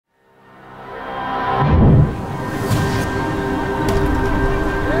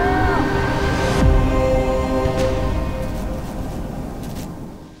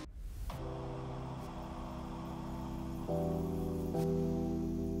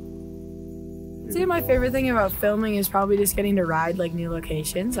I'd say my favorite thing about filming is probably just getting to ride like new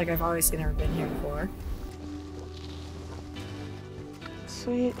locations. Like I've obviously never been here before.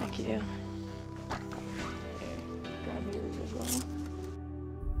 Sweet, thank you.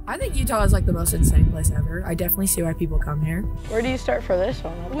 I think Utah is like the most insane place ever. I definitely see why people come here. Where do you start for this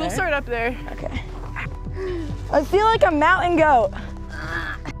one? We'll start up there. Okay. I feel like a mountain goat.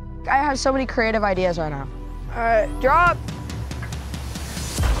 I have so many creative ideas right now. All right, drop.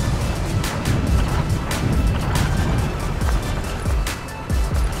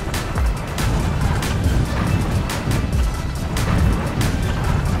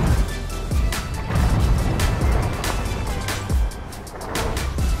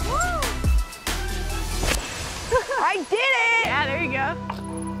 I did it! Yeah, there you go.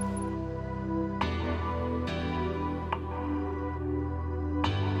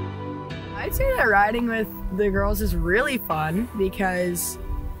 I'd say that riding with the girls is really fun because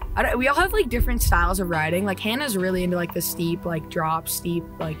we all have like different styles of riding. Like Hannah's really into like the steep, like drop, steep,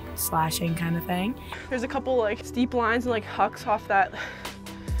 like slashing kind of thing. There's a couple like steep lines and like hucks off that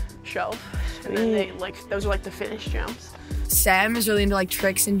shelf. And then those are like the finish jumps. Sam is really into like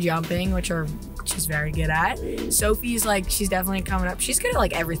tricks and jumping, which she's very good at. Sophie's like, she's definitely coming up. She's good at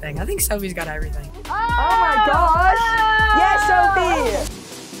like everything. I think Sophie's got everything. Oh my gosh! Yes, Sophie!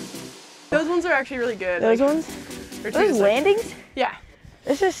 Those ones are actually really good. Those ones? Those landings? Yeah.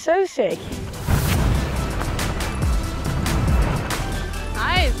 This is so sick.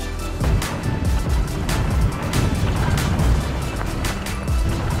 Nice.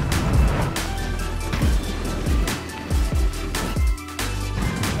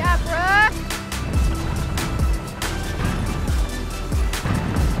 Yeah, Brooke!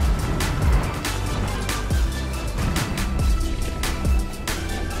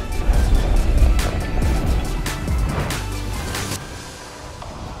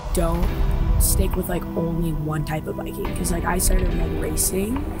 Don't stick with like only one type of biking because like I started like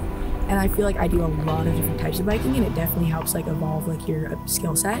racing and I feel like I do a lot of different types of biking and it definitely helps like evolve like your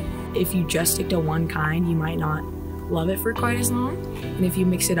skill set. If you just stick to one kind, you might not love it for quite as long, and if you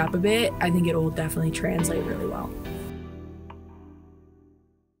mix it up a bit, I think it will definitely translate really well.